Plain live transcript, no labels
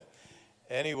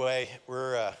Anyway,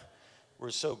 we're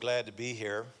so glad to be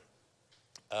here.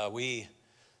 We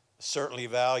certainly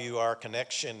value our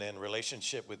connection and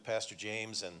relationship with Pastor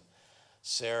James and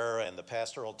Sarah and the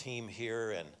pastoral team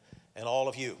here and all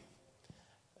of you.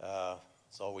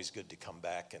 It's always good to come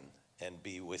back and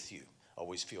be with you.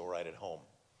 Always feel right at home.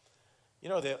 You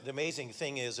know, the amazing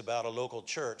thing is about a local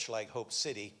church like Hope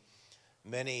City,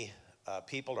 many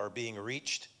people are being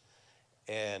reached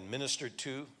and ministered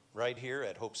to right here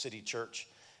at Hope City Church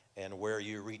and where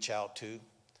you reach out to.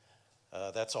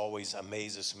 That's always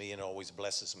amazes me and always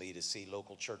blesses me to see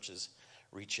local churches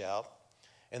reach out.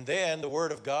 And then the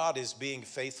Word of God is being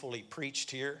faithfully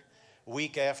preached here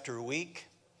week after week.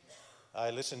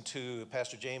 I listened to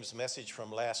Pastor James' message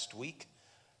from last week.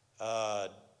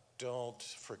 Don't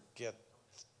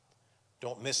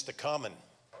miss the coming.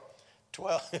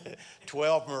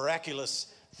 12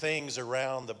 miraculous things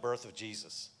around the birth of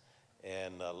Jesus.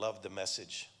 And loved the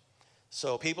message.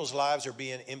 So people's lives are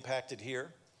being impacted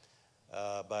here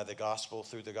by the gospel,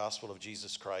 through the gospel of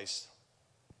Jesus Christ.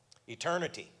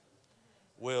 Eternity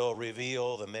will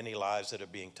reveal the many lives that are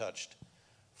being touched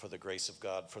for the grace of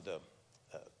God, for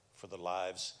the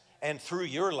lives, and through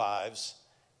your lives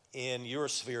in your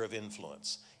sphere of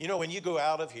influence. You know, when you go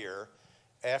out of here,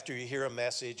 after you hear a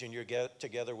message and you get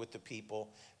together with the people,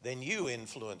 then you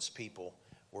influence people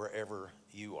wherever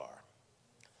you are.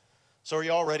 So are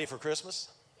you all ready for Christmas?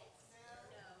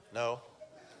 No?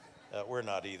 We're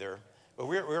not either. But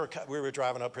we were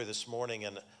driving up here this morning,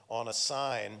 and on a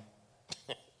sign,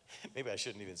 maybe I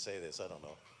shouldn't even say this, I don't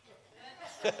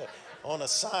know. On a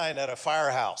sign at a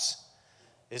firehouse,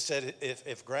 it said,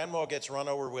 if Grandma gets run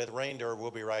over with reindeer,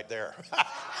 we'll be right there.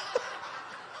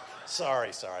 Sorry,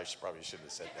 I probably shouldn't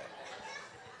have said that.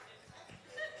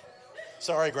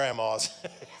 Sorry, grandmas.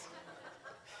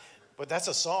 But that's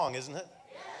a song, isn't it?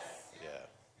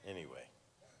 Anyway,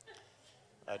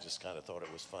 I just kind of thought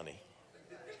it was funny.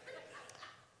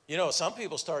 You know, some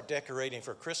people start decorating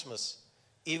for Christmas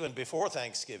even before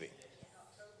Thanksgiving.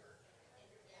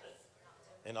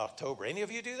 In October. Any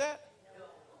of you do that?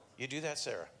 You do that,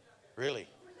 Sarah? Really?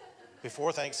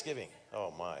 Before Thanksgiving?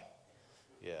 Oh, my.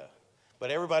 Yeah. But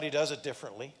everybody does it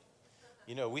differently.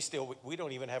 You know, we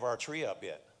don't even have our tree up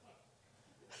yet.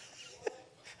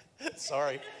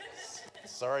 Sorry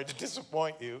to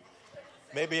disappoint you.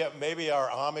 Maybe our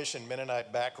Amish and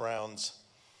Mennonite backgrounds,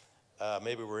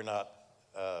 maybe we're not,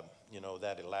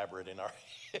 that elaborate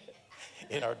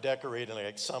in our decorating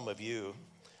like some of you.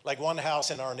 Like one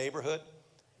house in our neighborhood,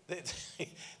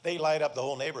 they light up the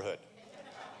whole neighborhood.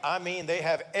 I mean, they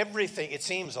have everything, it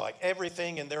seems like,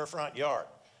 everything in their front yard.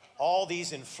 All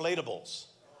these inflatables,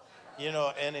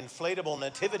 an inflatable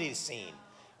nativity scene,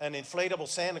 an inflatable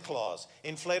Santa Claus,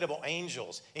 inflatable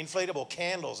angels, inflatable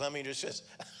candles. I mean, it's just...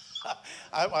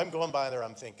 I'm going by there,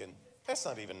 I'm thinking, that's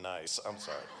not even nice. I'm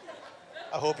sorry.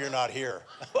 I hope you're not here.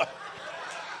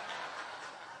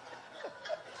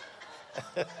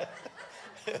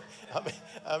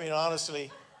 I mean, honestly,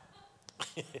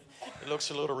 it looks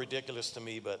a little ridiculous to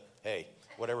me, but hey,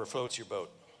 whatever floats your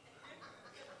boat.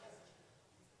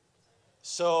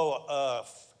 So,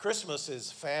 Christmas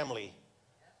is family,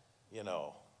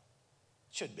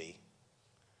 should be.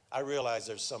 I realize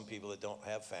there's some people that don't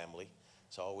have family.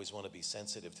 So I always want to be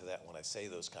sensitive to that when I say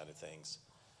those kind of things.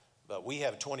 But we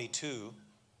have 22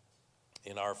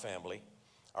 in our family,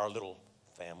 our little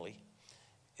family.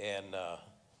 And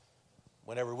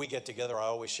whenever we get together, I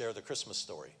always share the Christmas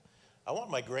story. I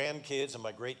want my grandkids and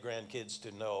my great-grandkids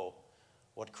to know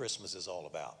what Christmas is all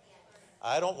about.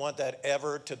 I don't want that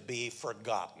ever to be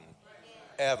forgotten,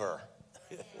 ever.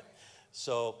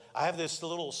 So I have this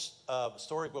little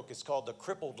storybook. It's called The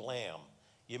Crippled Lamb.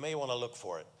 You may want to look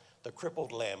for it. The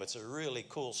Crippled Lamb. It's a really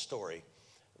cool story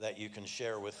that you can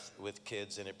share with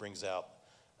kids, and it brings out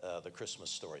the Christmas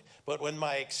story. But when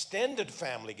my extended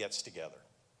family gets together,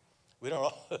 we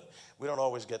don't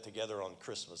always get together on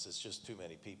Christmas. It's just too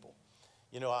many people.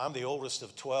 You know, I'm the oldest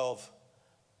of 12,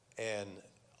 and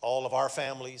all of our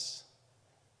families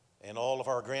and all of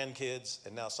our grandkids,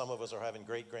 and now some of us are having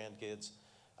great-grandkids,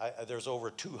 there's over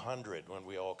 200 when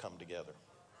we all come together.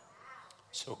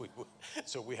 So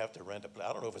we have to rent a place.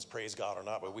 I don't know if it's praise God or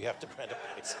not, but we have to rent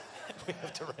a place. We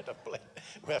have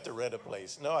to rent a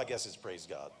place. No, I guess it's praise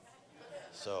God.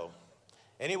 So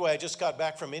anyway, I just got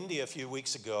back from India a few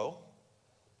weeks ago.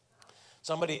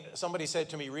 Somebody said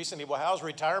to me recently, well, how's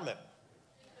retirement?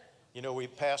 You know, we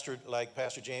pastored, like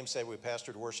Pastor James said, we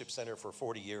pastored Worship Center for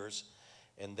 40 years.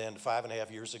 And then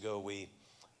 5.5 years ago, we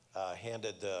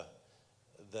handed the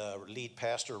lead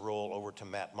pastor role over to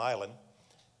Matt Milan.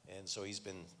 And so he's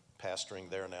been pastoring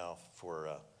there now for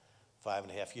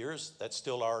 5.5 years. That's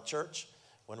still our church.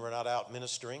 when we're not out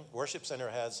ministering. Worship Center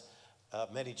has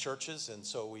many churches, and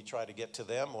so we try to get to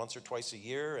them once or twice a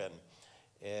year,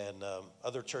 and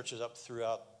other churches up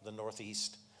throughout the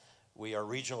Northeast. We are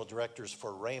regional directors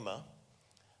for Rhema.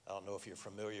 I don't know if you're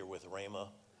familiar with Rhema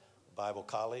Bible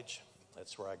College.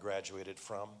 That's where I graduated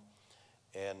from.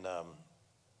 And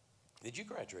did you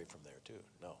graduate from there too?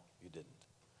 No, you didn't.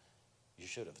 You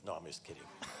should have. No, I'm just kidding.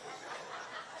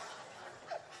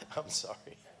 I'm sorry.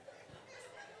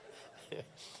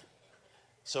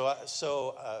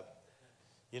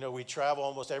 We travel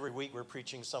almost every week. We're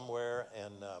preaching somewhere,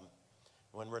 and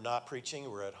when we're not preaching,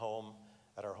 we're at home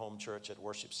at our home church at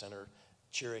Worship Center,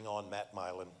 cheering on Matt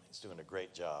Milan. He's doing a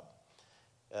great job.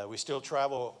 We still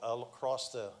travel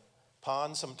across the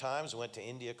pond sometimes. We went to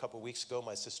India a couple weeks ago.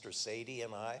 My sister Sadie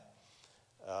and I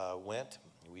went.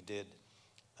 We did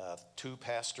 2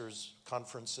 pastors'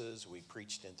 conferences. We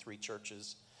preached in 3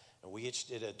 churches. And we each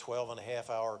did a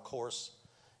 12-and-a-half-hour course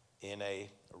in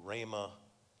a Rhema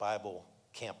Bible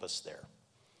campus there.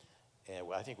 And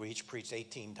I think we each preached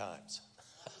 18 times.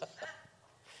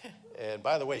 And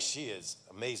by the way, she is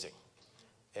amazing.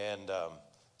 And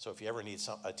so if you ever need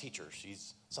a teacher,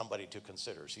 she's somebody to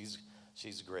consider. She's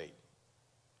great.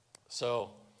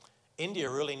 So India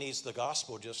really needs the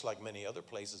gospel just like many other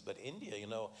places. But India,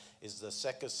 is the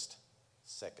second.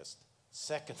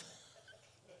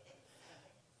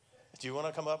 Do you want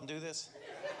to come up and do this?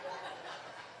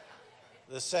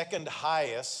 The second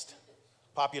highest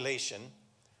population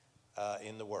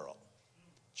in the world.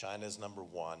 China is number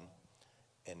 1,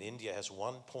 and India has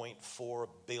 1.4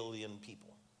 billion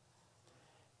people.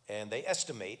 And they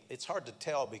estimate, it's hard to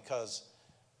tell because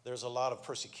there's a lot of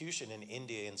persecution in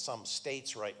India in some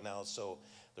states right now, so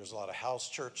there's a lot of house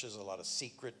churches, a lot of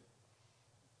secret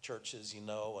churches,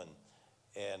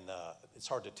 and it's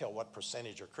hard to tell what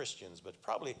percentage are Christians, but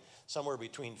probably somewhere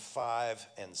between 5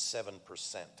 and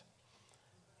 7%.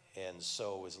 And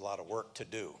so there's a lot of work to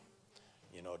do,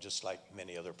 just like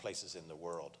many other places in the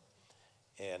world.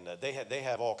 And they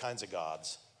have all kinds of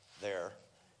gods there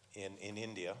in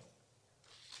India.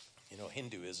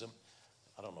 Hinduism,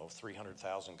 I don't know,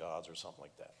 300,000 gods or something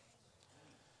like that.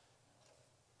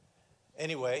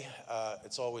 Anyway,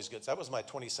 it's always good. That was my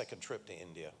 22nd trip to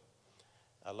India.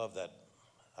 I love that.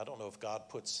 I don't know if God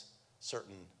puts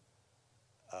certain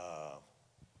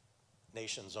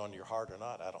nations on your heart or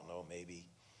not. I don't know, maybe.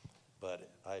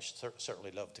 But I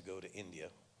certainly love to go to India.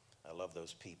 I love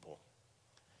those people.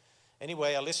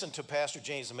 Anyway, I listened to Pastor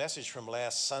James' message from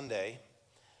last Sunday.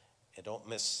 And don't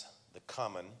miss the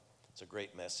common. It's a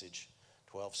great message.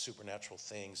 12 supernatural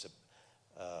things that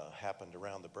happened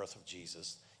around the birth of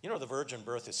Jesus. The virgin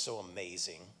birth is so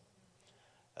amazing.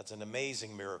 That's an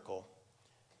amazing miracle.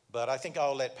 But I think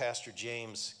I'll let Pastor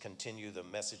James continue the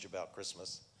message about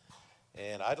Christmas.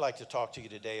 And I'd like to talk to you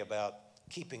today about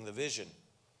keeping the vision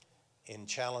in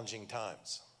challenging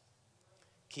times.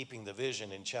 Keeping the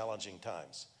vision in challenging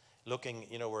times. Looking,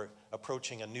 we're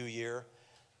approaching a new year.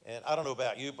 And I don't know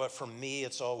about you, but for me,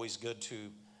 it's always good to,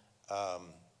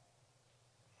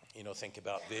 think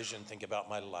about vision, think about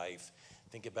my life,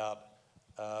 think about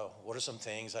what are some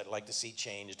things I'd like to see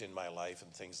changed in my life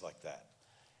and things like that.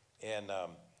 And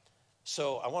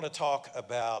so I want to talk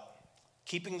about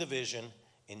keeping the vision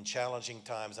in challenging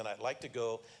times. And I'd like to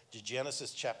go to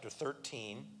Genesis chapter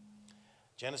 13.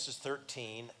 Genesis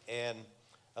 13, and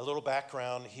a little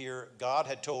background here. God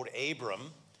had told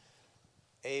Abram,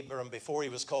 before he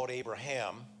was called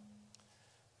Abraham,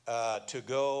 to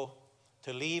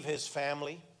leave his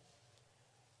family,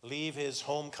 leave his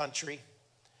home country,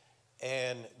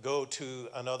 and go to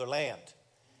another land.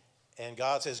 And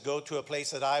God says, go to a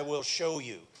place that I will show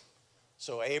you.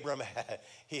 So Abram,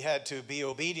 he had to be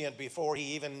obedient before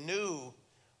he even knew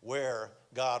where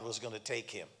God was going to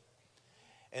take him.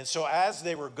 And so as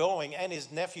they were going, and his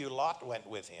nephew Lot went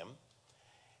with him,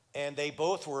 and they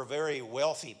both were very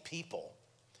wealthy people.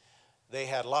 They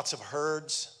had lots of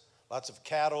herds, lots of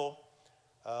cattle,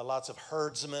 lots of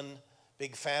herdsmen,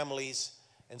 big families.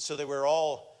 And so they were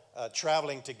all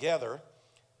traveling together.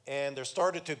 And there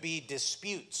started to be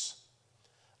disputes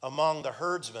among the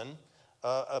herdsmen,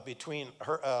 between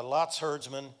Lot's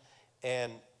herdsmen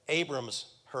and Abram's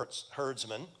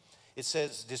herdsmen. It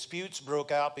says disputes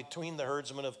broke out between the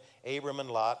herdsmen of Abram and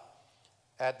Lot.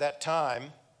 At that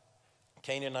time,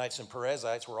 Canaanites and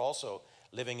Perizzites were also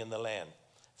living in the land.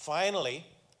 Finally,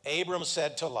 Abram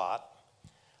said to Lot,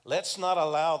 let's not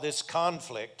allow this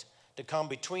conflict to come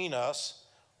between us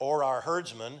or our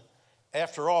herdsmen.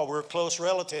 After all, we're close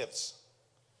relatives.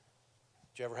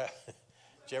 Did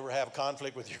you ever have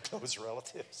conflict with your close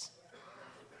relatives?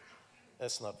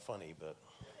 That's not funny, but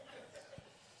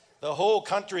the whole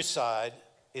countryside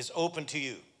is open to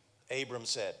you, Abram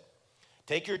said.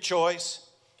 Take your choice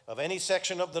of any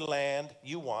section of the land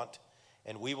you want,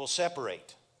 and we will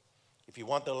separate. If you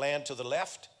want the land to the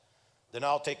left, then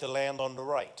I'll take the land on the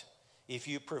right. If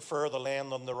you prefer the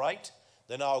land on the right,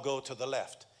 then I'll go to the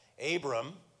left.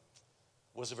 Abram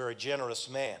was a very generous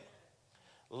man.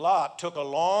 Lot took a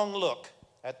long look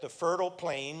at the fertile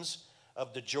plains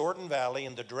of the Jordan Valley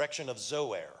in the direction of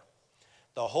Zoar.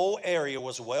 The whole area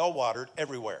was well watered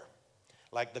everywhere,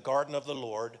 like the garden of the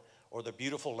Lord or the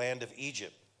beautiful land of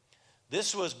Egypt.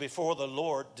 This was before the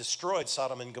Lord destroyed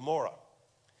Sodom and Gomorrah.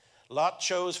 Lot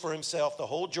chose for himself the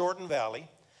whole Jordan Valley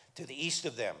to the east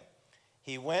of them.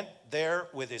 He went there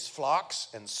with his flocks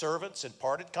and servants and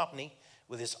parted company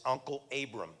with his uncle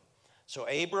Abram. So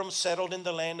Abram settled in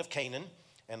the land of Canaan,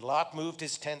 and Lot moved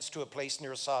his tents to a place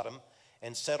near Sodom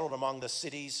and settled among the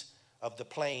cities of the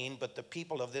plain. But the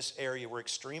people of this area were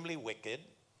extremely wicked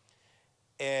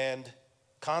and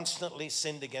constantly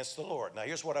sinned against the Lord. Now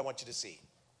here's what I want you to see.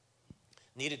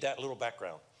 Needed that little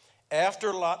background.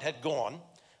 After Lot had gone,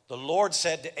 the Lord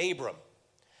said to Abram,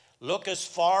 look as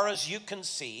far as you can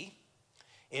see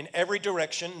in every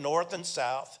direction, north and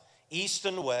south, east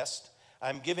and west.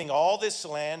 I'm giving all this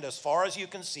land as far as you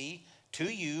can see to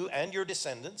you and your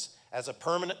descendants as a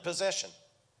permanent possession.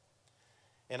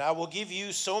 And I will give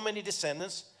you so many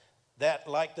descendants that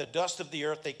like the dust of the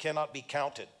earth, they cannot be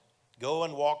counted. Go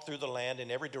and walk through the land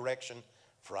in every direction,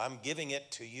 for I'm giving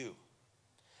it to you.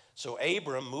 So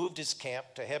Abram moved his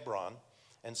camp to Hebron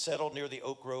and settled near the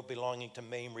oak grove belonging to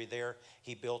Mamre. There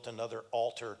he built another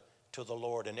altar to the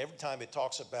Lord. And every time it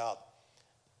talks about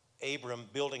Abram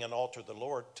building an altar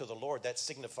to the Lord, that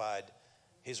signified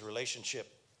his relationship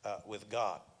with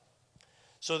God.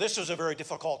 So this was a very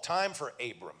difficult time for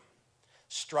Abram.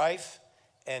 Strife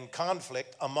and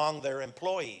conflict among their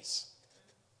employees.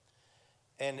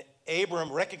 And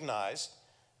Abram recognized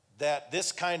that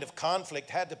this kind of conflict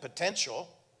had the potential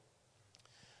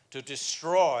to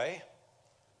destroy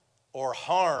or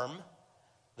harm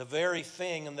the very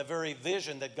thing and the very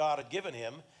vision that God had given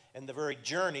him and the very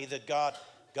journey that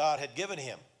God had given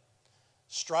him.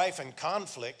 Strife and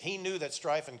conflict, he knew that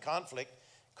strife and conflict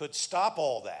could stop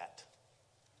all that.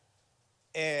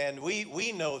 And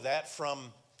we know that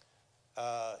from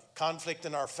conflict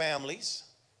in our families.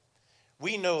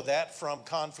 We know that from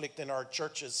conflict in our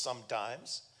churches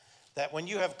sometimes, that when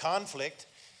you have conflict,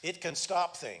 it can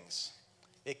stop things.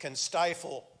 It can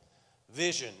stifle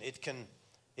vision. It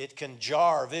can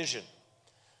jar vision.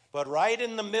 But right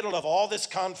in the middle of all this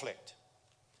conflict,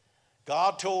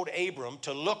 God told Abram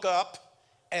to look up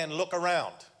and look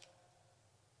around.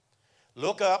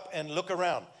 Look up and look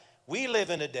around. We live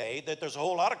in a day that there's a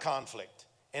whole lot of conflict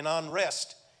and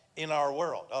unrest in our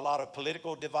world. A lot of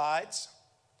political divides,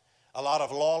 a lot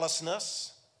of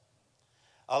lawlessness,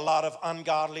 a lot of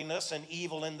ungodliness and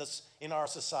evil in our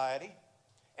society,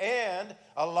 and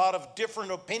a lot of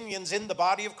different opinions in the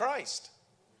body of Christ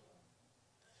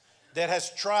that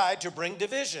has tried to bring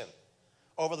division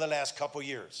over the last couple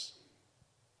years.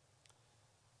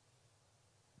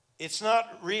 It's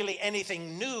not really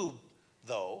anything new,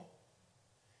 though.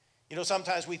 You know,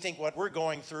 sometimes we think what we're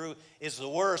going through is the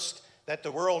worst that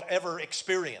the world ever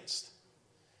experienced.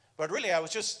 But really, I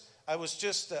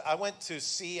went to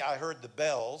see, I heard The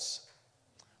Bells,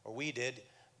 or we did,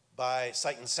 by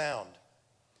Sight and Sound.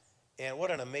 And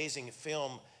what an amazing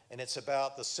film, and it's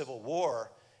about the Civil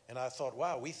War. And I thought,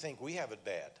 wow, we think we have it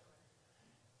bad.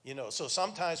 You know, so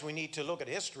sometimes we need to look at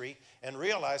history and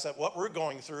realize that what we're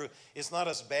going through is not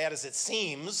as bad as it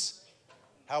seems.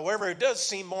 However, it does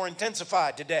seem more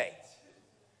intensified today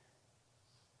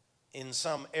in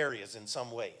some areas, in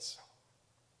some ways.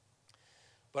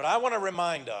 But I want to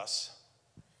remind us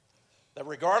that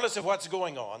regardless of what's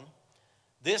going on,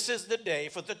 this is the day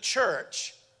for the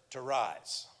church to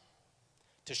rise,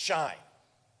 to shine.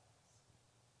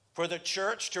 For the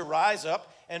church to rise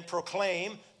up and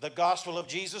proclaim the gospel of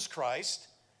Jesus Christ,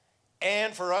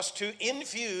 and for us to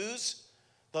infuse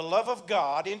the love of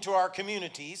God into our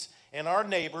communities and our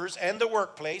neighbors and the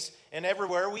workplace and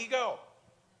everywhere we go.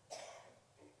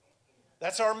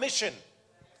 That's our mission.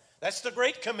 That's the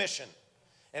Great Commission.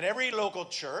 And every local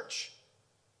church,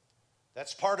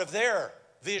 that's part of their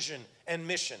vision and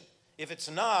mission. If it's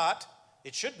not,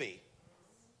 it should be.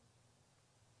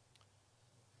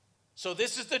 So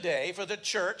this is the day for the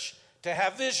church to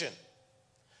have vision.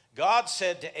 God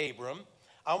said to Abram,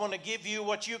 I want to give you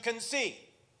what you can see.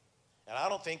 And I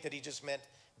don't think that he just meant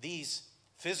these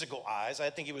physical eyes. I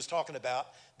think he was talking about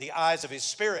the eyes of his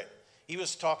spirit. He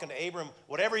was talking to Abram,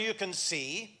 whatever you can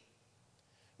see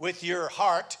with your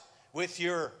heart, with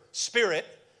your spirit,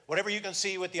 whatever you can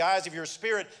see with the eyes of your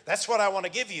spirit, that's what I want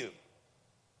to give you.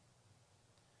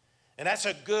 And that's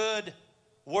a good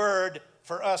word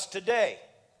for us today.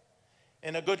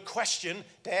 And a good question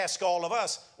to ask all of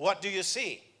us. What do you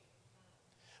see?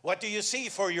 What do you see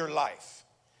for your life?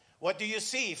 What do you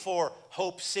see for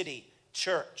Hope City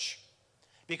Church?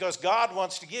 Because God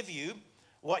wants to give you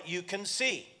what you can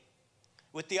see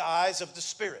with the eyes of the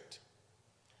Spirit.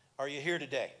 Are you here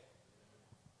today?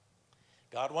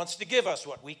 God wants to give us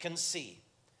what we can see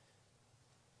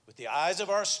with the eyes of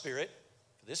our spirit,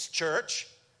 for this church,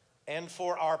 and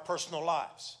for our personal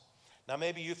lives. Now,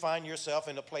 maybe you find yourself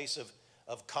in a place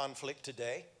of conflict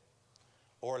today,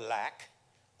 or lack,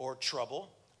 or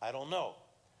trouble. I don't know.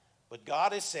 But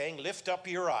God is saying, lift up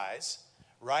your eyes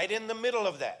right in the middle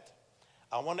of that.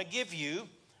 I want to give you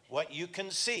what you can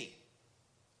see.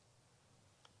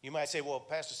 You might say, well,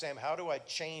 Pastor Sam, how do I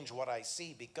change what I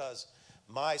see? Because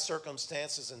my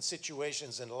circumstances and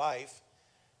situations in life,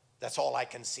 that's all I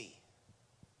can see.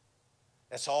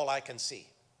 That's all I can see.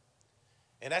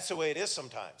 And that's the way it is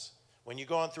sometimes. When you're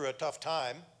going through a tough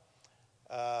time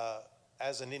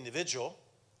as an individual,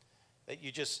 that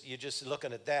you're just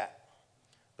looking at that.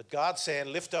 But God's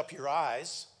saying, lift up your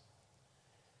eyes,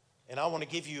 and I want to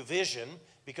give you vision,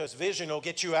 because vision will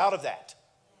get you out of that.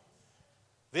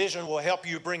 Vision will help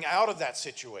you bring out of that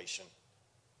situation.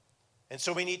 And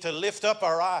so we need to lift up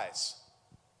our eyes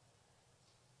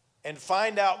and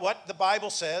find out what the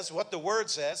Bible says, what the Word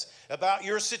says about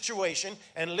your situation,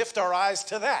 and lift our eyes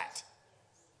to that.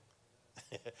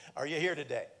 Are you here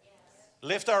today? Yes.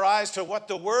 Lift our eyes to what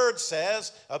the Word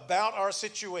says about our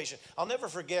situation. I'll never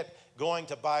forget going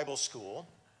to Bible school.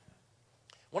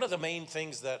 One of the main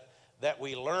things that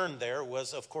we learned there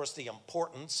was, of course, the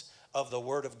importance of the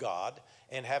Word of God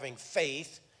and having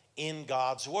faith in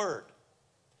God's Word.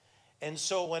 And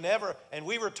so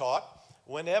we were taught,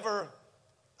 whenever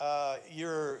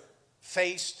you're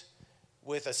faced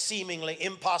with a seemingly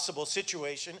impossible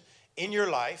situation in your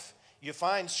life, you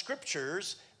find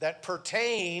scriptures that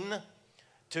pertain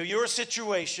to your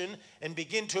situation and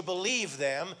begin to believe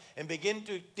them and begin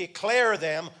to declare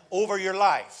them over your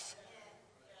life.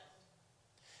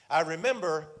 I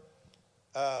remember,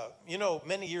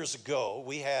 many years ago,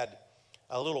 we had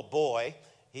a little boy.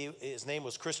 His name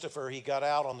was Christopher. He got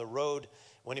out on the road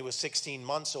when he was 16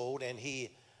 months old, and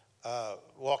he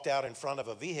walked out in front of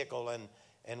a vehicle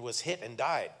and was hit and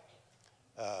died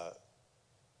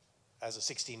as a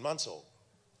 16 months old.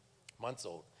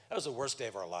 That was the worst day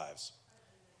of our lives.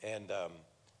 And,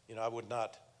 I would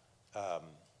not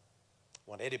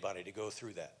want anybody to go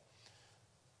through that,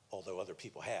 although other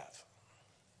people have.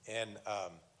 And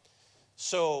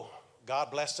so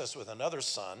God blessed us with another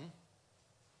son.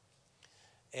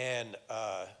 And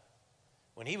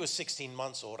when he was 16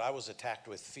 months old, I was attacked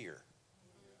with fear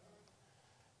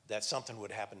that something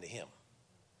would happen to him.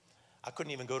 I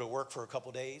couldn't even go to work for a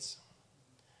couple days.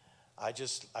 I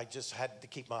just had to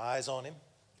keep my eyes on him.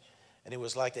 And it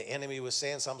was like the enemy was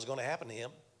saying something's going to happen to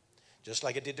him, just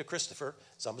like it did to Christopher.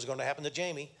 Something's going to happen to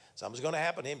Jamie. Something's going to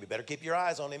happen to him. You better keep your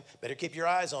eyes on him. Better keep your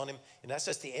eyes on him. And that's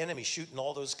just the enemy shooting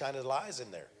all those kind of lies in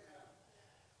there.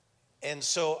 And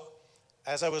so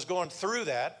as I was going through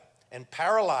that and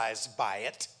paralyzed by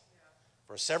it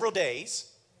for several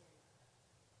days,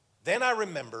 then I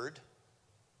remembered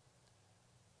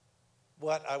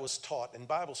what I was taught in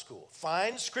Bible school.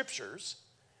 Find scriptures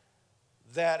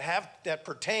that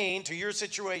pertain to your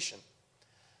situation.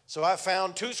 So I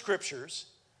found two scriptures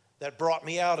that brought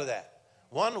me out of that.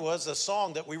 One was the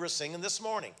song that we were singing this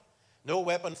morning. No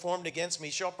weapon formed against me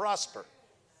shall prosper.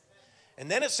 And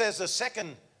then it says, the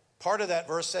second part of that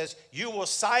verse says, you will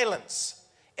silence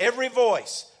every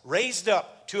voice raised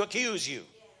up to accuse you.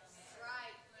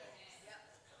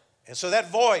 And so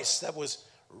that voice that was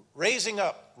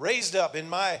raised up in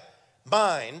my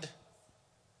mind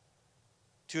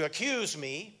to accuse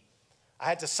me, I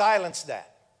had to silence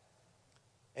that.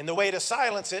 And the way to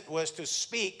silence it was to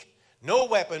speak, no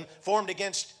weapon formed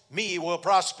against me will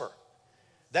prosper.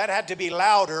 That had to be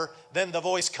louder than the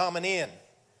voice coming in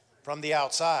from the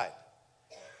outside.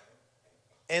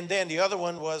 And then the other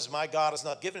one was, my God has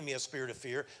not given me a spirit of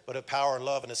fear, but of power and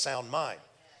love and a sound mind.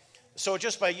 So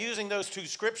just by using those two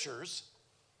scriptures,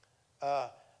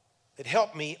 it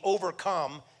helped me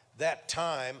overcome that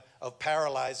time of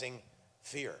paralyzing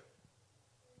fear.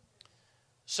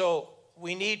 So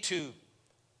we need to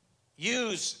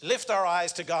lift our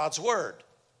eyes to God's word.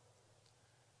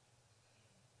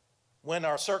 When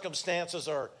our circumstances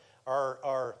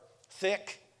are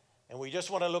thick and we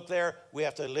just want to look there, we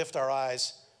have to lift our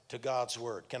eyes to God's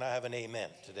word. Can I have an amen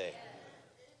today?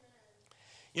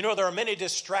 You know, there are many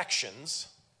distractions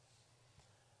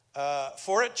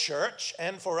for a church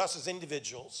and for us as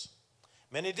individuals.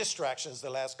 Many distractions the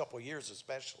last couple of years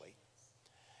especially.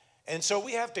 And so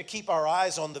we have to keep our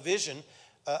eyes on the vision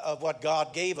of what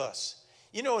God gave us.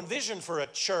 You know, and vision for a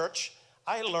church,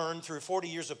 I learned through 40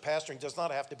 years of pastoring, does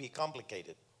not have to be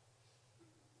complicated.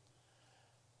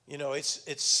 You know,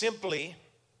 it's simply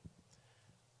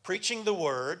preaching the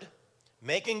word,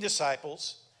 making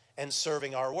disciples, and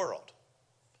serving our world,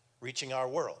 reaching our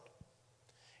world.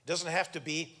 It doesn't have to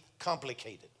be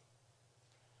complicated.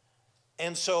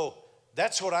 And so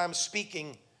that's what I'm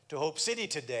speaking to Hope City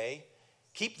today.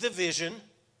 Keep the vision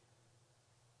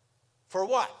for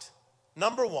what?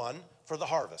 Number one, for the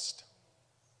harvest.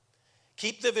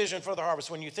 Keep the vision for the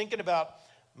harvest. When you're thinking about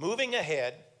moving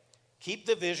ahead, keep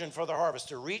the vision for the harvest,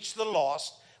 to reach the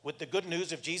lost with the good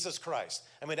news of Jesus Christ.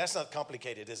 I mean, that's not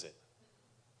complicated, is it?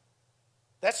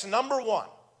 That's number one.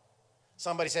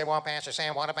 Somebody said, well, Pastor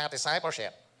Sam, what about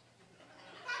discipleship?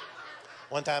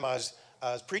 One time I was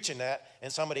preaching that,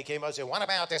 and somebody came up and said, what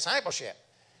about discipleship?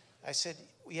 I said,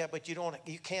 yeah, but you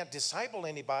can't disciple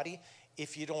anybody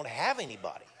if you don't have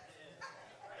anybody.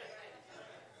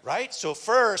 Right? So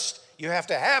first, you have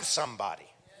to have somebody.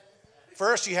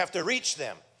 First, you have to reach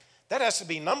them. That has to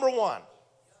be number one.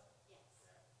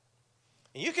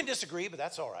 And you can disagree, but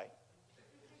that's all right.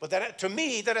 But that, to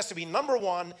me, that has to be number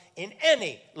one in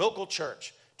any local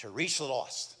church, to reach the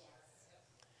lost.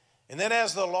 And then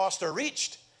as the lost are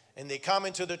reached and they come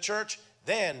into the church,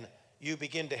 then you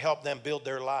begin to help them build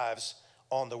their lives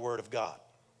on the Word of God.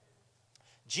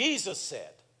 Jesus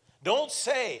said, don't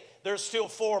say there's still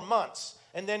 4 months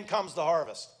and then comes the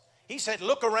harvest. He said,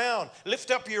 look around,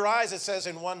 lift up your eyes, it says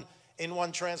in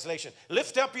one translation.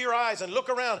 Lift up your eyes and look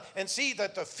around and see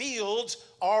that the fields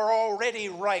are already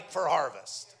ripe for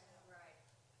harvest.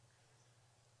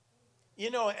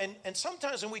 You know, and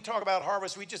sometimes when we talk about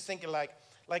harvest, we just think like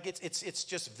it's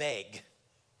just vague.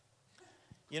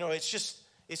 You know, it's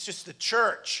just the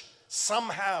church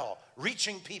somehow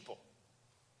reaching people.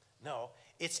 No,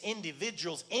 it's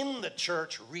individuals in the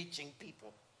church reaching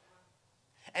people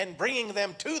and bringing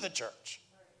them to the church.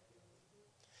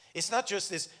 It's not just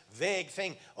this vague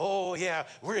thing, oh yeah,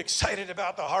 we're excited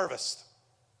about the harvest.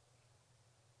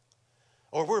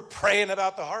 Or we're praying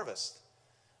about the harvest.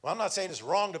 Well, I'm not saying it's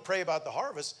wrong to pray about the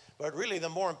harvest, but really the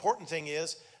more important thing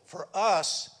is for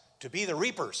us to be the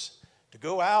reapers, to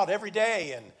go out every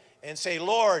day and say,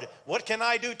 Lord, what can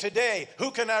I do today?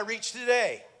 Who can I reach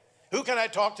today? Who can I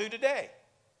talk to today?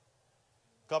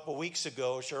 A couple weeks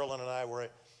ago, Sherilyn and I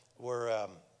were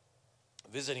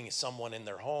visiting someone in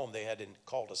their home. They had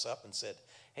called us up and said,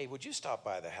 hey, would you stop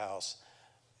by the house?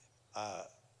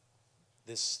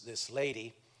 This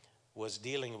lady was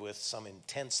dealing with some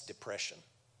intense depression.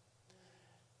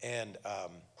 And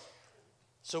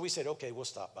so we said, okay, we'll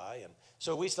stop by. And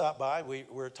so we stopped by. We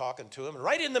were talking to them. And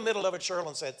right in the middle of it,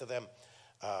 Sherilyn said to them,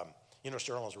 you know,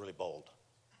 Sherilyn's really bold.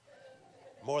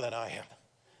 More than I am.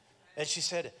 And she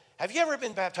said, have you ever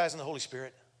been baptized in the Holy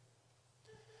Spirit?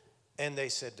 And they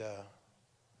said,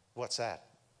 what's that?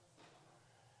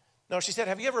 No, she said,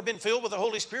 have you ever been filled with the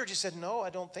Holy Spirit? She said, no,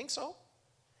 I don't think so.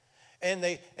 And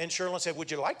Sherilyn said, would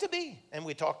you like to be? And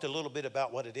we talked a little bit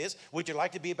about what it is. Would you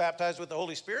like to be baptized with the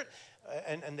Holy Spirit?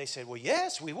 And they said, well,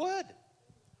 yes, we would.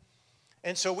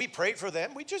 And so we prayed for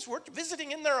them. We just were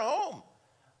visiting in their home.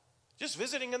 Just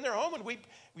visiting in their home. And we,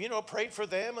 prayed for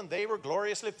them. And they were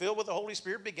gloriously filled with the Holy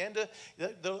Spirit.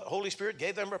 The Holy Spirit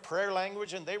gave them a prayer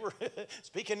language. And they were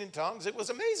speaking in tongues. It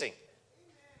was amazing.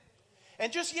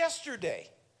 And just yesterday,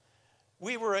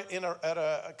 we were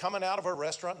coming out of a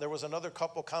restaurant. There was another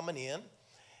couple coming in,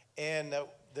 and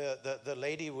the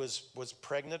lady was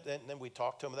pregnant. And then we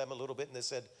talked to them a little bit, and they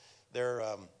said they're,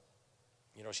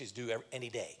 she's due any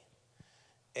day.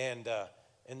 And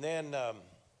then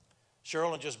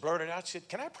Sherilyn just blurted out. She said,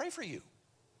 "Can I pray for you?"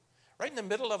 Right in the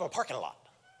middle of a parking lot.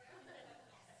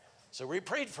 So we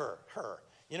prayed for her,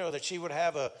 that she would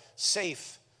have a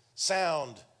safe,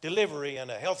 sound delivery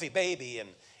and a healthy baby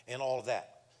and all of that.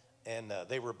 And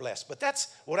they were blessed. But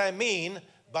that's what I mean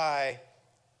by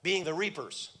being the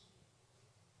reapers.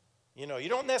 You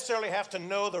don't necessarily have to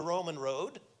know the Roman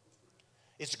road.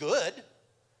 It's good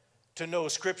to know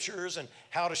scriptures and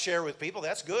how to share with people.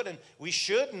 That's good. And we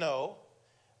should know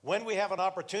when we have an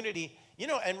opportunity.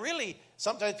 And really,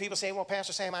 sometimes people say, well,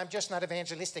 Pastor Sam, I'm just not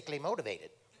evangelistically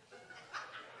motivated.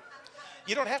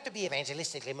 You don't have to be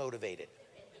evangelistically motivated.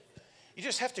 You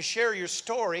just have to share your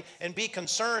story and be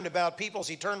concerned about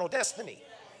people's eternal destiny.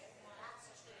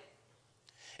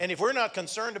 And if we're not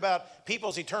concerned about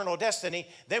people's eternal destiny,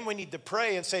 then we need to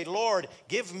pray and say, Lord,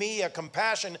 give me a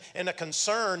compassion and a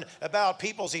concern about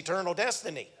people's eternal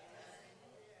destiny.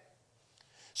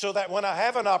 So that when I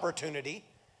have an opportunity,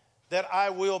 that I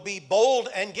will be bold,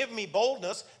 and give me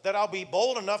boldness, that I'll be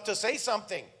bold enough to say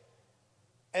something.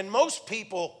 And most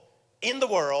people in the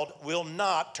world will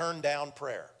not turn down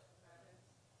prayer.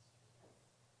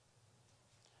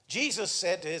 Jesus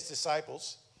said to his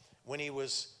disciples when he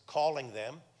was calling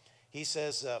them, he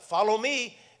says, follow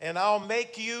me and I'll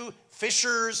make you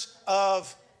fishers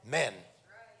of men.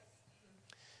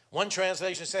 One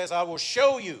translation says, I will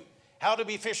show you how to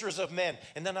be fishers of men.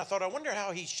 And then I thought, I wonder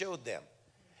how he showed them.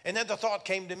 And then the thought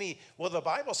came to me, well, the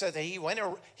Bible says that he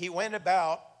went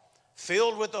about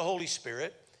filled with the Holy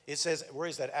Spirit. It says, where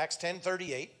is that? Acts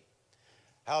 10:38.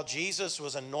 How Jesus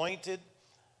was anointed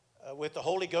with the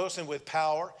Holy Ghost and with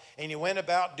power. And he went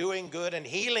about doing good and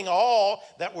healing all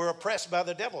that were oppressed by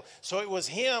the devil. So it was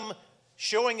him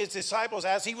showing his disciples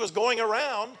as he was going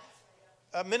around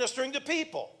ministering to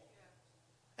people.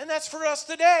 And that's for us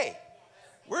today.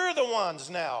 We're the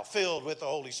ones now filled with the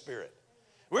Holy Spirit.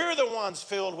 We're the ones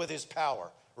filled with his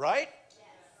power, right?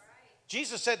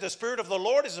 Jesus said, the Spirit of the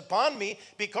Lord is upon me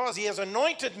because he has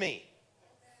anointed me.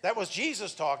 That was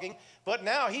Jesus talking, but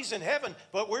now he's in heaven,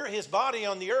 but we're his body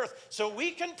on the earth. So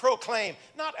we can proclaim,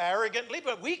 not arrogantly,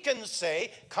 but we can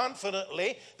say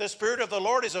confidently, the Spirit of the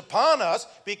Lord is upon us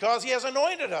because he has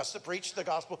anointed us to preach the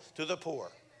gospel to the poor,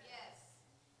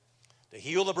 to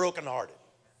heal the brokenhearted,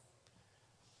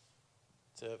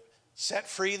 to set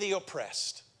free the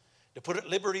oppressed, to put at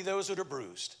liberty those that are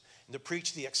bruised, and to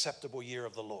preach the acceptable year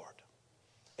of the Lord.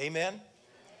 Amen?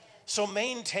 So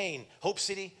maintain, Hope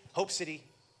City,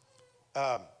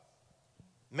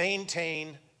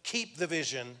 maintain, keep the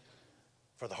vision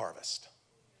for the harvest.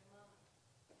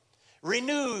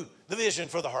 Renew the vision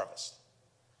for the harvest.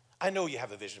 I know you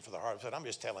have a vision for the harvest, but I'm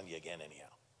just telling you again anyhow.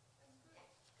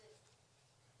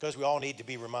 Because we all need to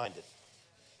be reminded.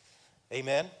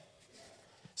 Amen?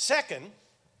 Second,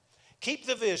 keep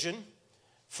the vision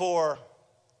for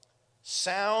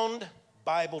sound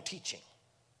Bible teaching.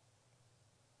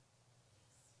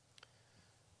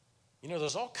 You know,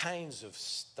 there's all kinds of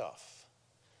stuff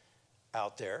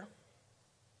out there.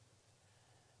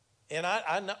 And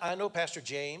I know Pastor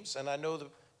James, and I know the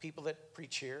people that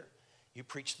preach here. You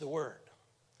preach the word.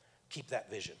 Keep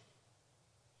that vision.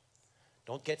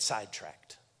 Don't get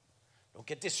sidetracked. Don't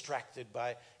get distracted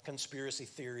by conspiracy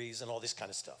theories and all this kind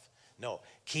of stuff. No,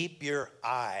 keep your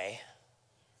eye.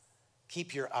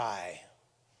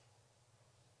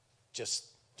 Just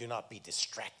do not be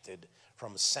distracted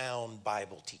from sound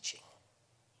Bible teaching.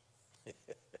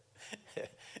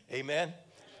 Amen.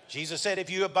 Jesus said, if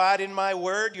you abide in my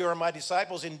word, you are my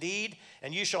disciples indeed,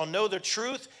 and you shall know the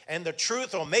truth, and the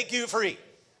truth will make you free.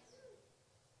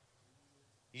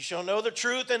 You shall know the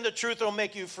truth, and the truth will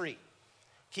make you free.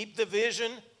 Keep the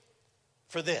vision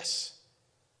for this.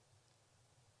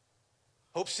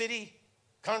 Hope City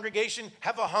congregation,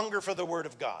 have a hunger for the word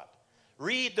of God.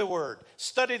 Read the word,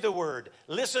 study the word,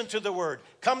 listen to the word,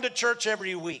 come to church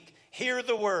every week, hear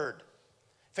the word.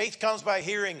 Faith comes by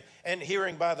hearing, and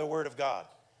hearing by the word of God.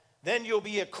 Then you'll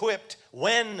be equipped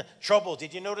when troubles.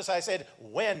 Did you notice I said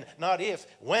when, not if?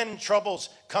 When troubles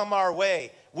come our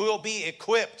way, we'll be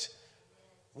equipped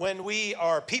when we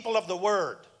are people of the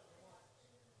word.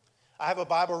 I have a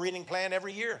Bible reading plan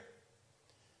every year.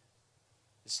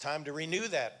 It's time to renew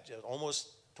that, almost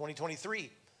 2023.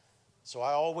 So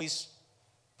I always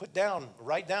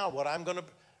write down what I'm going to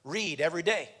read every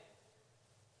day.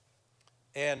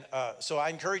 And so I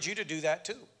encourage you to do that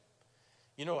too.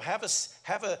 You know, have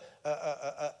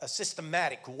a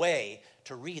systematic way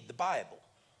to read the Bible.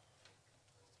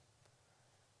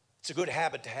 It's a good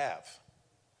habit to have.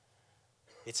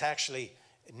 It's actually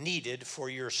needed for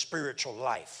your spiritual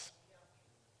life.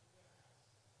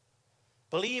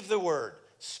 Believe the word.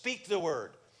 Speak the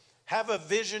word. Have a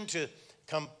vision to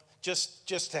come,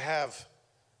 just to have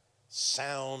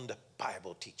sound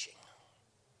Bible teaching.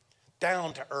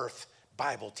 Down to earth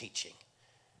Bible teaching.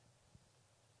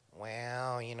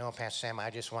 Well, you know, Pastor Sam, I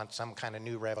just want some kind of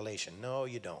new revelation. No,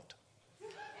 you don't.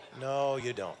 No,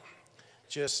 you don't.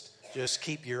 Just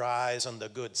keep your eyes on the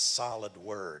good, solid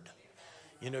word.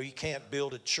 You know, you can't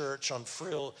build a church on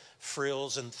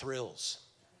frills and thrills.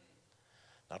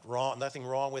 Nothing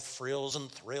wrong with frills and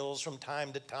thrills from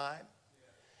time to time.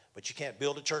 But you can't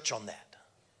build a church on that.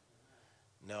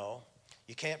 No.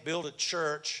 You can't build a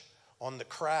church on the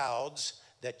crowds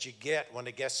that you get when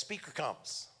a guest speaker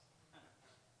comes.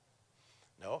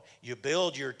 No. You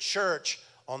build your church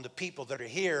on the people that are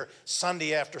here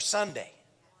Sunday after Sunday.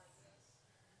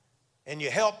 And you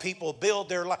help people build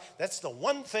their life. That's the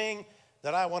one thing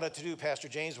that I wanted to do, Pastor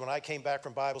James, when I came back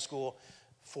from Bible school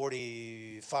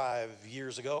 45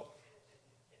 years ago.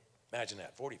 Imagine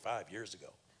that, 45 years ago.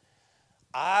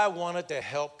 I wanted to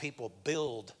help people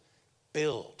build,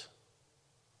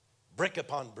 brick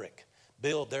upon brick,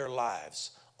 build their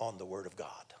lives on the Word of God.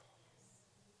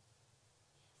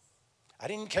 I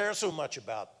didn't care so much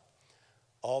about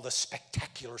all the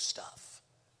spectacular stuff.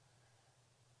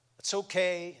 It's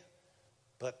okay,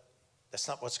 but that's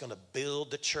not what's going to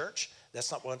build the church.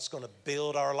 That's not what's going to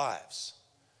build our lives.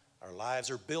 Our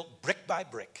lives are built brick by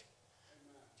brick,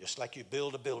 just like you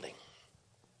build a building.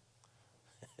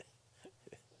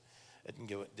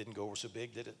 It didn't go over so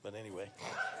big, did it? But anyway.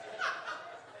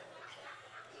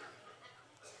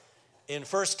 In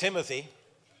 1 Timothy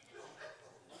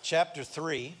chapter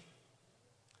 3,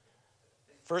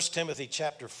 1 Timothy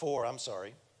chapter 4,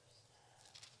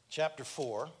 chapter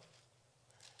 4,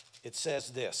 it says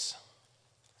this.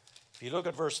 If you look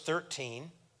at verse 13,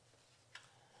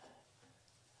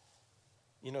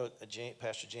 you know,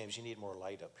 Pastor James, you need more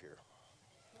light up here.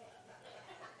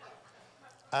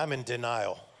 I'm in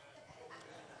denial.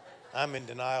 I'm in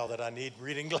denial that I need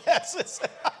reading glasses.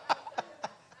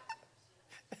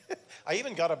 I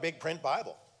even got a big print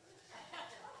Bible,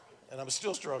 and I'm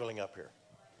still struggling up here.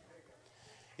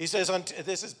 He says,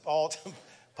 this is Paul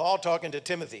talking to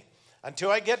Timothy.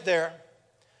 Until I get there,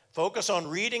 focus on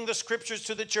reading the scriptures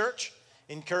to the church,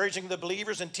 encouraging the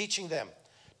believers and teaching them.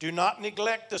 Do not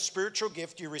neglect the spiritual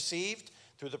gift you received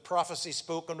through the prophecy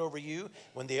spoken over you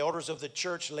when the elders of the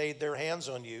church laid their hands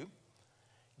on you.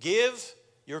 Give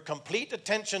your complete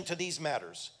attention to these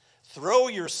matters. Throw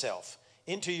yourself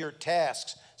into your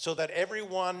tasks so that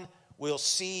everyone will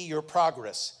see your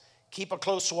progress. Keep a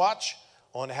close watch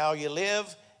on how you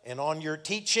live and on your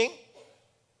teaching.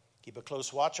 Keep a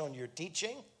close watch on your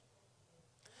teaching.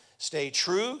 Stay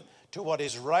true to what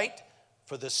is right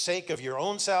for the sake of your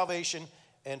own salvation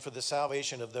and for the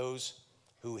salvation of those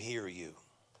who hear you.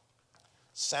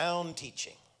 Sound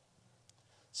teaching.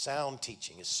 Sound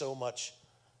teaching is so much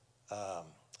a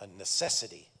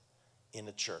necessity in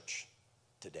the church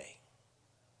today.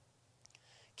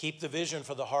 Keep the vision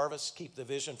for the harvest. Keep the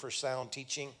vision for sound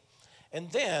teaching. And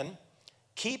then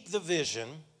keep the vision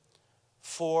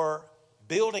for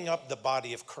building up the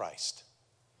body of Christ.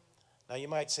 Now you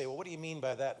might say, well, what do you mean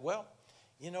by that? Well,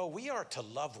 you know, we are to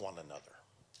love one another.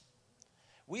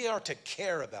 We are to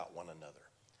care about one another.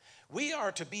 We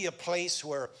are to be a place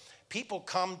where people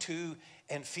come to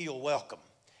and feel welcome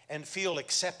and feel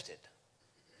accepted.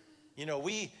 You know,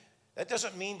 that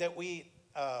doesn't mean that we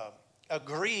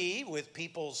agree with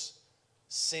people's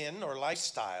sin or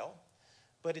lifestyle,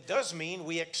 but it does mean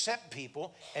we accept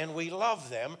people and we love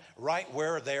them right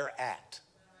where they're at.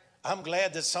 I'm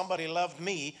glad that somebody loved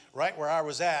me right where I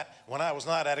was at when I was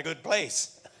not at a good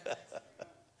place.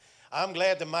 I'm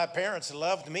glad that my parents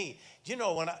loved me. You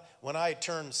know, when I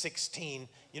turned 16,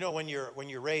 you know, when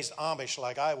you're raised Amish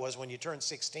like I was, when you turn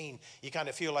 16, you kind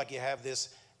of feel like you have this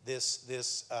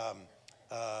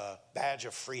badge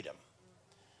of freedom.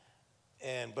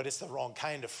 But it's the wrong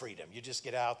kind of freedom. You just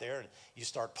get out there and you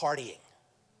start partying.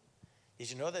 Did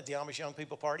you know that the Amish young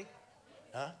people party?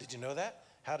 Huh? Did you know that?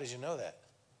 How did you know that?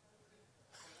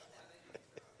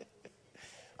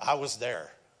 I was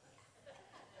there.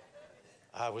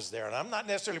 And I'm not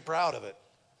necessarily proud of it,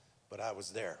 but I was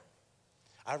there.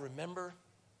 I remember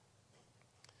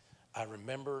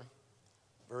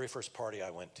very first party I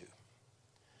went to.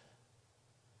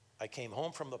 I came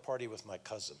home from the party with my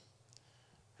cousin,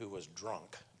 who was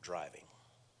drunk driving.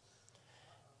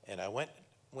 And I went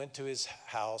to his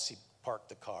house. He parked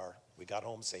the car. We got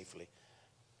home safely.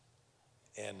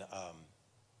 And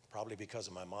probably because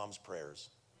of my mom's prayers.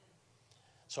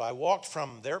 So I walked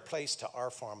from their place to our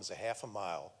farm, as a half a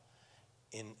mile,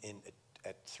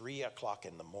 at 3 o'clock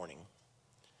in the morning,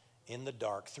 in the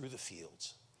dark, through the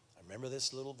fields. I remember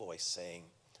this little voice saying,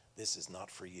 "This is not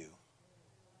for you.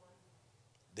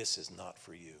 This is not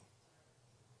for you."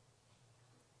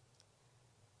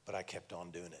 But I kept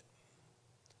on doing it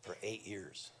for 8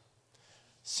 years.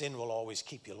 Sin will always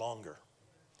keep you longer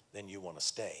than you want to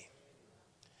stay.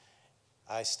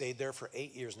 I stayed there for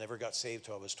 8 years, never got saved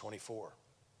till I was 24.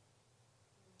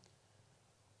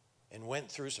 And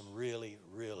went through some really,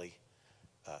 really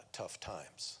tough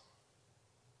times.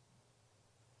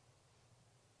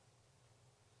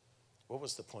 What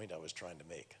was the point I was trying to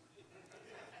make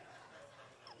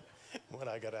when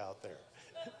I got out there?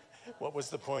 What was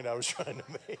the point I was trying to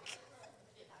make?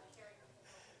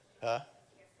 Huh?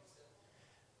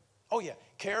 Oh yeah,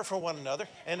 care for one another,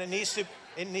 and it needs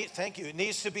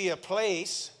to be a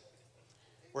place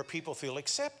where people feel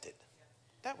accepted.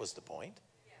 That was the point.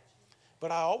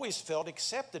 But I always felt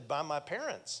accepted by my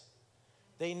parents.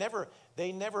 They never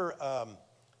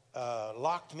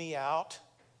locked me out.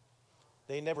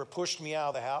 They never pushed me out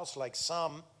of the house like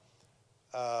some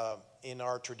in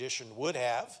our tradition would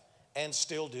have and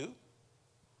still do.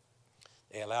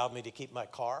 They allowed me to keep my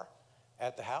car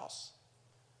at the house,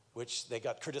 which they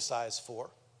got criticized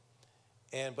for.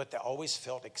 But they always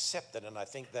felt accepted, and I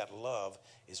think that love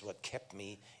is what kept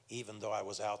me, even though I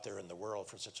was out there in the world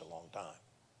for such a long time.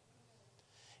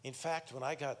 In fact, when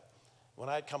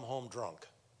I'd come home drunk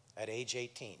at age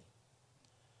 18,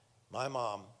 my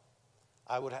mom,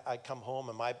 I'd come home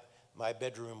and my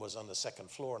bedroom was on the second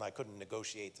floor and I couldn't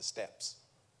negotiate the steps.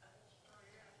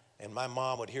 And my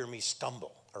mom would hear me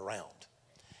stumble around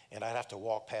and I'd have to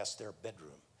walk past their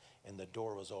bedroom and the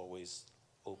door was always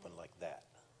open like that.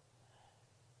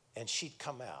 And she'd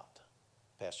come out,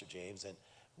 Pastor James, and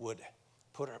would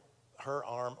put her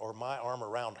arm or my arm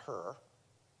around her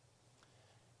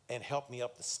and help me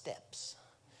up the steps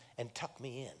and tuck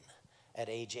me in at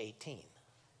age 18.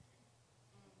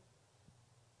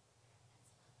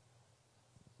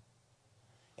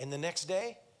 And the next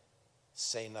day,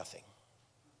 say nothing.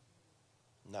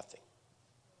 Nothing.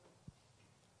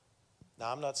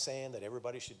 Now, I'm not saying that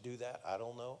everybody should do that. I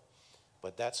don't know.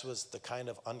 But that was the kind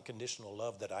of unconditional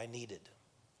love that I needed.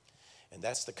 And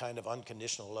that's the kind of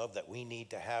unconditional love that we need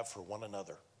to have for one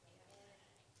another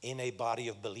in a body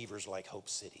of believers like Hope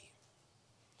City.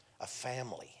 A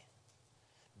family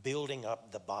building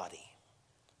up the body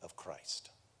of Christ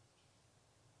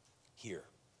here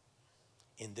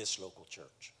in this local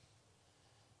church.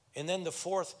 And then the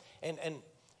fourth, and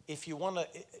if you want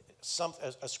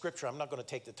a scripture, I'm not going to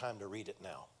take the time to read it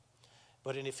now.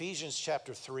 But in Ephesians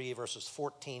chapter 3, verses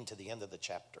 14 to the end of the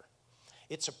chapter,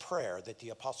 it's a prayer that the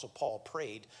Apostle Paul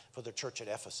prayed for the church at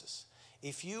Ephesus.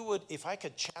 If I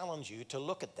could challenge you to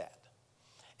look at that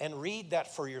and read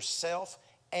that for yourself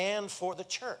and for the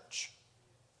church.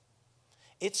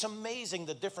 It's amazing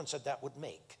the difference that would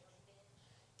make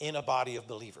in a body of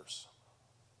believers.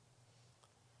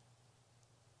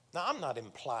 Now, I'm not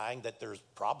implying that there's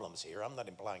problems here. I'm not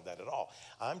implying that at all.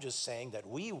 I'm just saying that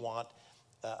we want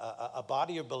a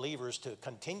body of believers to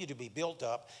continue to be built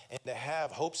up and to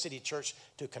have Hope City Church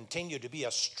to continue to be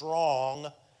a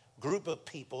strong group of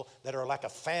people that are like a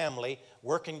family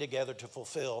working together to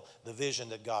fulfill the vision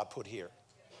that God put here.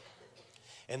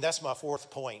 And that's my fourth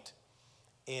point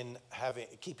in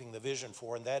keeping the vision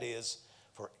for, and that is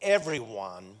for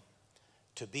everyone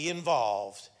to be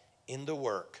involved in the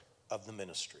work of the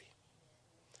ministry.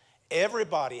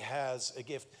 Everybody has a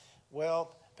gift.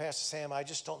 Well, Pastor Sam, I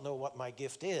just don't know what my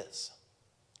gift is.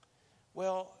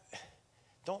 Well,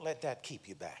 don't let that keep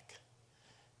you back.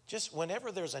 Just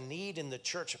whenever there's a need in the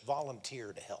church,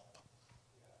 volunteer to help.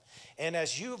 And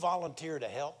as you volunteer to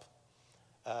help,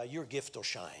 your gift will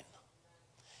shine.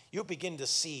 You'll begin to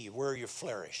see where you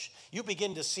flourish. You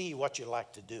begin to see what you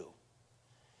like to do.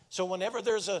 So whenever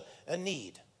there's a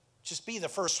need, just be the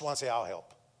first one to say, I'll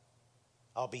help.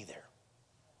 I'll be there.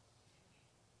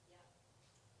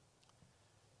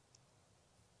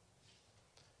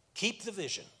 Keep the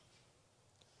vision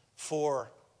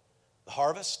for the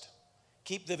harvest.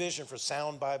 Keep the vision for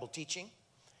sound Bible teaching.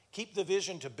 Keep the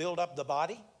vision to build up the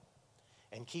body.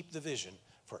 And keep the vision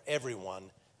for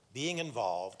everyone being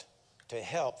involved to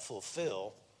help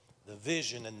fulfill the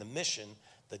vision and the mission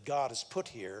that God has put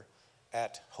here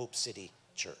at Hope City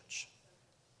Church.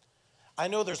 I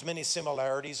know there's many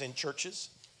similarities in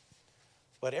churches,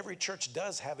 but every church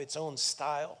does have its own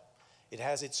style. It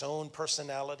has its own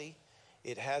personality.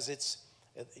 It has its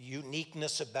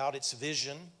uniqueness about its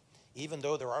vision, even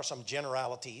though there are some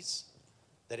generalities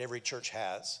that every church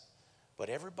has. But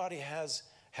everybody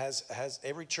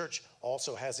every church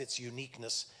also has its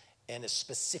uniqueness and a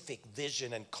specific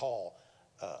vision and call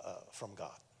from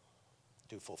God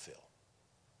to fulfill.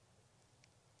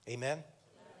 Amen?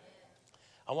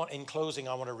 In closing,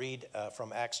 I want to read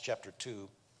from Acts chapter 2.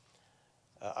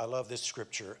 I love this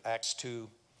scripture, Acts 2.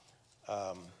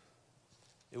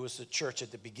 It was the church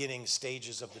at the beginning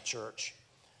stages of the church.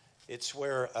 It's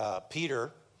where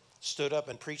Peter stood up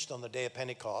and preached on the day of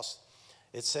Pentecost.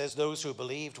 It says those who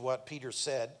believed what Peter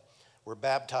said were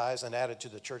baptized and added to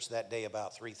the church that day,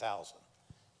 about 3,000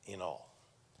 in all.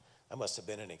 That must have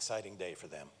been an exciting day for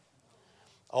them.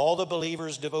 All the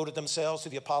believers devoted themselves to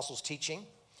the apostles' teaching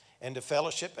and to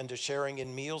fellowship and to sharing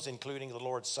in meals, including the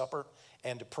Lord's Supper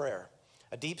and to prayer.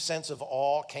 A deep sense of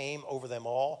awe came over them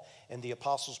all, and the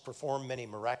apostles performed many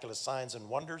miraculous signs and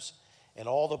wonders, and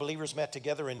all the believers met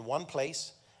together in one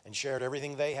place and shared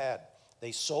everything they had.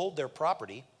 They sold their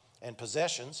property and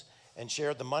possessions and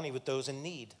shared the money with those in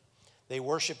need. They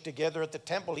worshiped together at the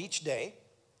temple each day,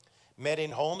 met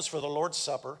in homes for the Lord's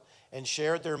Supper, and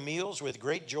shared their meals with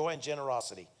great joy and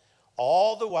generosity,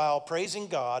 all the while praising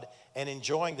God and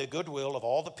enjoying the goodwill of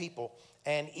all the people.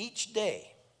 And each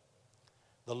day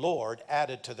the Lord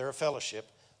added to their fellowship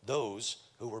those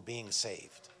who were being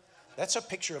saved. That's a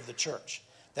picture of the church.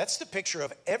 That's the picture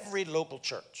of every local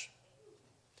church,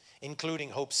 including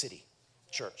Hope City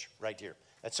Church right here.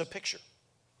 That's a picture.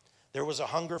 There was a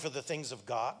hunger for the things of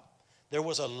God. There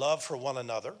was a love for one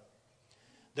another.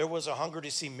 There was a hunger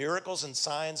to see miracles and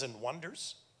signs and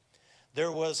wonders.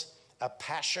 There was a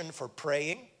passion for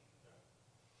praying.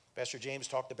 Pastor James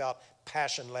talked about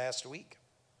passion last week.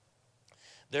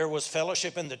 There was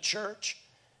fellowship in the church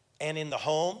and in the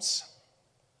homes.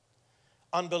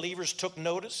 Unbelievers took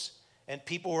notice, and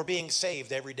people were being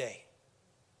saved every day.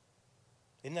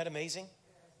 Isn't that amazing?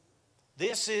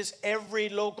 This is every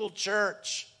local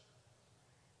church,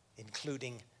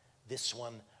 including this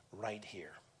one right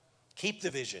here. Keep the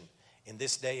vision in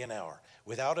this day and hour.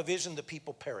 Without a vision, the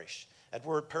people perish. That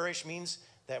word perish means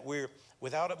that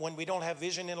without it, when we don't have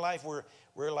vision in life,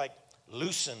 we're like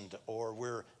loosened, or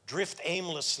we're drift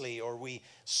aimlessly, or we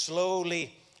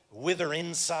slowly wither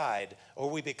inside, or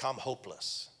we become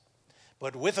hopeless.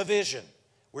 But with a vision,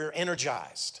 we're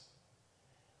energized,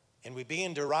 and we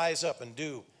begin to rise up and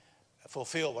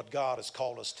fulfill what God has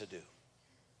called us to do.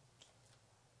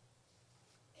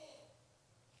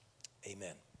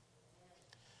 Amen.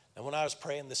 Now, when I was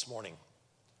praying this morning,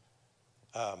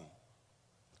 a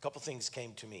couple things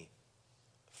came to me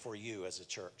for you as a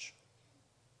church.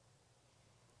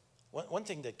 One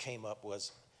thing that came up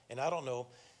was, and I don't know,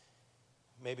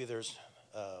 maybe there's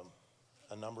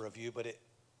a number of you, but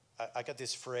I got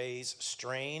this phrase,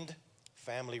 strained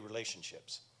family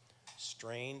relationships.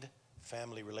 Strained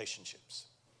family relationships.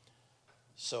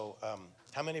 So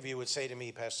how many of you would say to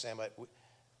me, Pastor Sam,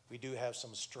 we do have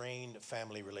some strained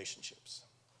family relationships?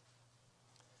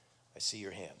 I see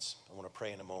your hands. I want to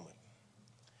pray in a moment.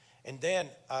 And then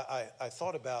I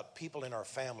thought about people in our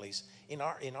families, in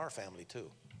our family too,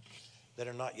 that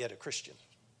are not yet a Christian.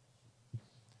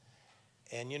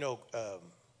 And you know,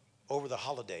 over the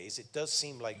holidays, it does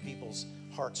seem like people's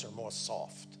hearts are more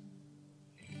soft,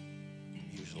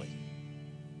 usually.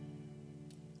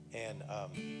 And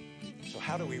so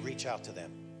how do we reach out to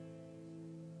them?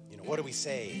 You know, what do we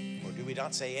say, or do we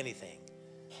not say anything?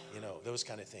 You know, those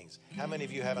kind of things. How many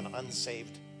of you have an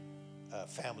unsaved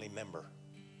family member?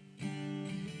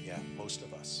 Yeah, most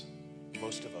of us.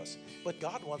 Most of us. But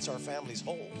God wants our families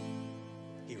whole.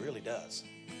 He really does.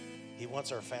 He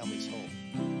wants our families whole.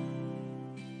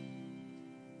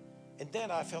 And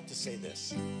then I felt to say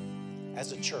this.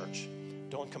 As a church,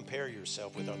 don't compare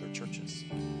yourself with other churches.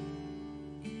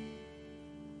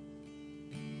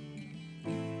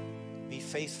 Be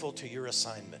faithful to your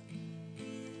assignment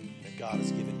that God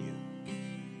has given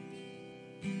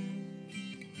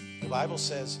you. The Bible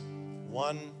says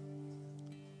one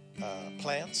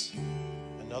plants,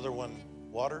 another one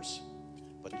waters,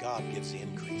 but God gives the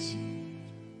increase.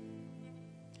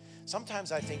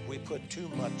 Sometimes I think we put too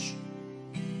much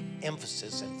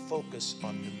emphasis and focus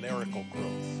on numerical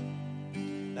growth.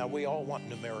 Now, we all want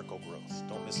numerical growth.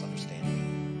 Don't misunderstand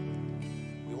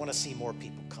me. We want to see more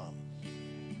people come.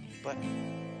 But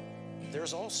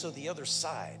there's also the other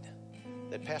side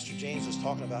that Pastor James was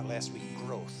talking about last week,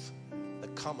 growth. The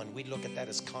common, we look at that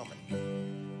as common.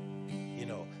 You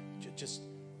know,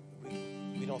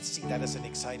 we don't see that as an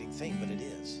exciting thing, but it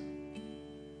is.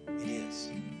 It is.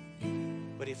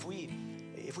 But if we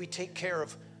take care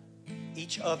of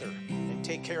each other and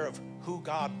take care of who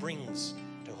God brings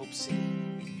to Hope City,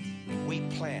 we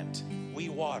plant, we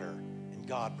water, and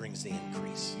God brings the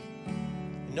increase.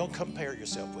 And don't compare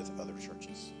yourself with other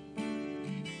churches.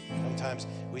 Sometimes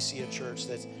we see a church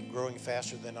that's growing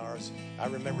faster than ours. I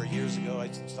remember years ago,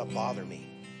 it stopped bothering me.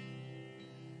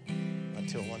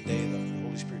 Until one day, the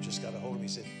Holy Spirit just got a hold of me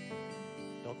and said,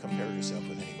 don't compare yourself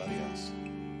with anybody else.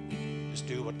 Just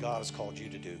do what God has called you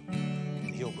to do,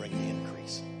 and He'll bring the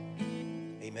increase.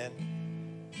 Amen.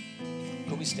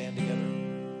 Could we stand together?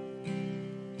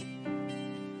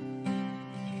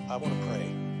 I want to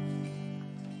pray.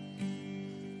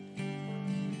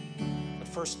 But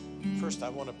first I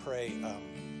want to pray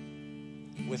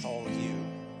with all of you,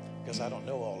 because I don't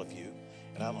know all of you,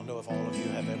 and I don't know if all of you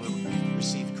have ever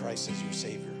received Christ as your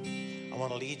Savior. I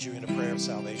want to lead you in a prayer of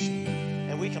salvation.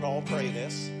 And we can all pray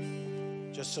this,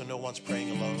 just so no one's praying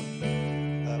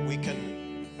alone. We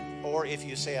can, or if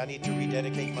you say, I need to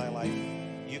rededicate my life,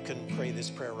 you can pray this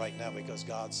prayer right now, because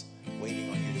God's waiting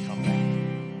on you to come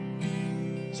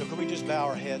back. So could we just bow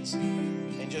our heads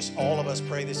and just all of us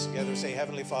pray this together? Say,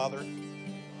 Heavenly Father,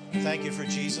 thank you for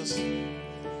Jesus.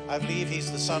 I believe He's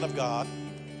the Son of God.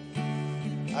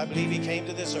 I believe He came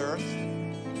to this earth,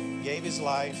 gave His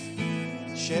life,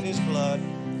 shed His blood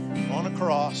on a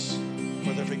cross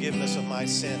for the forgiveness of my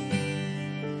sin.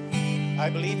 I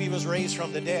believe He was raised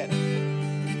from the dead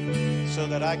so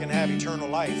that I can have eternal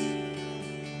life.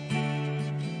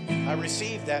 I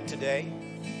received that today.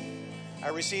 I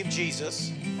received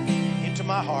Jesus into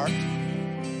my heart.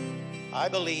 I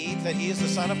believe that He is the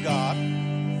Son of God.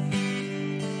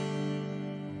 And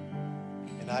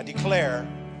I declare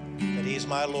that He is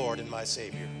my Lord and my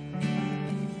Savior.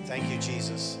 Thank you,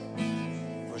 Jesus,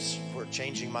 for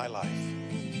changing my life.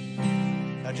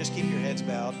 Now just keep your heads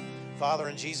bowed. Father,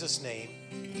 in Jesus' name,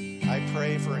 I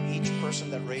pray for each person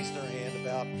that raised their hand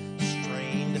about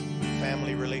strained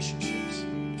family relationships.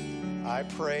 I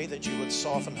pray that you would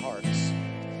soften hearts,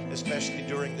 especially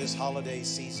during this holiday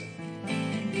season,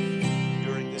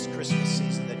 during this Christmas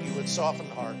season, that you would soften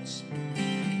hearts.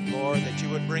 Lord, that you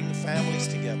would bring families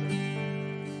together.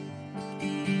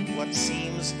 What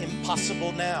seems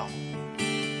impossible now,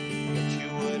 that you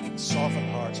would soften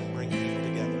hearts and bring people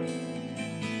together.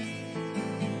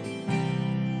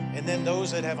 And then those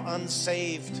that have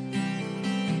unsaved,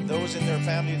 those in their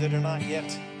family that are not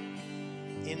yet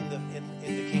in the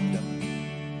kingdom,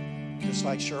 just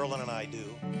like Sherlyn and I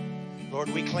do. Lord,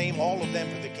 we claim all of them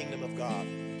for the kingdom of God.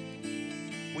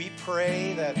 We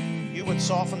pray that you would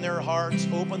soften their hearts,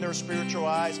 open their spiritual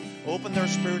eyes, open their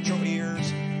spiritual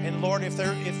ears. And Lord, if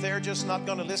they're just not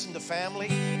going to listen to family,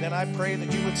 then I pray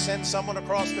that you would send someone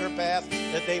across their path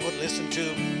that they would listen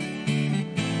to,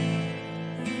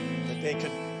 that they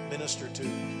could minister to.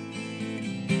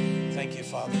 Thank you,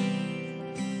 Father.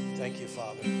 Thank you,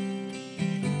 Father.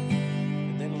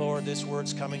 And then, Lord, this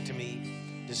word's coming to me,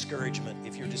 discouragement.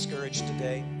 If you're discouraged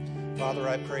today, Father,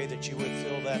 I pray that you would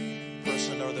fill that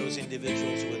person or those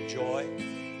individuals with joy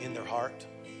in their heart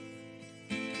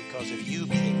because of you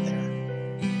being there.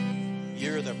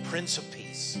 You're the Prince of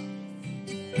Peace,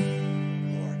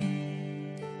 Lord.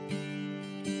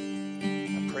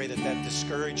 I pray that that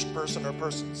discouraged person or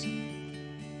persons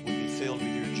would be filled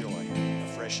with your joy,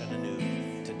 afresh and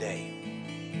anew today.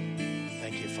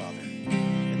 Thank you, Father.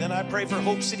 And then I pray for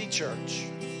Hope City Church.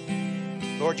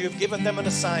 Lord, you've given them an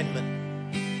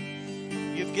assignment.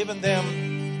 You've given them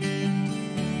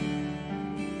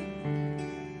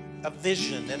a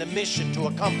vision and a mission to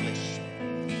accomplish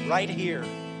right here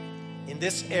in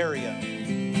this area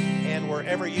and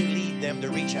wherever you lead them to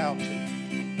reach out to.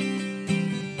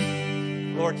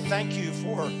 Lord, thank you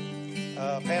for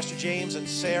Pastor James and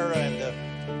Sarah and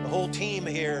the whole team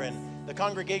here and the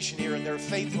congregation here and their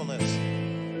faithfulness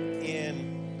in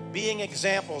being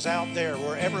examples out there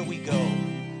wherever we go,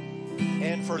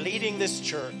 and for leading this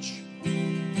church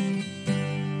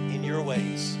in your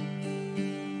ways.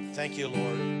 Thank you,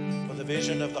 Lord, for the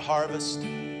vision of the harvest,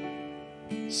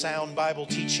 sound Bible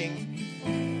teaching,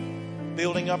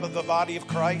 building up of the body of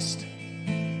Christ,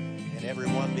 and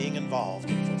everyone being involved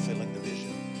in fulfilling the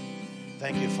vision.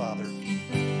 Thank you, Father.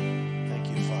 Thank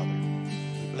you, Father.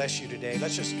 We bless you today.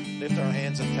 Let's just lift our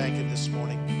hands and thank you this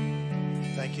morning.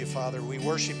 Thank you, Father. We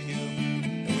worship you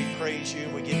and we praise you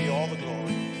and we give you all the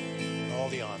glory and all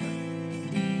the honor.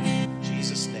 In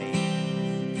Jesus' name.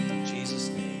 In Jesus'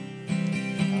 name.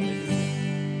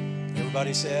 Hallelujah.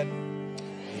 Everybody said,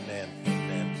 amen.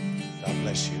 Amen. God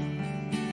bless you.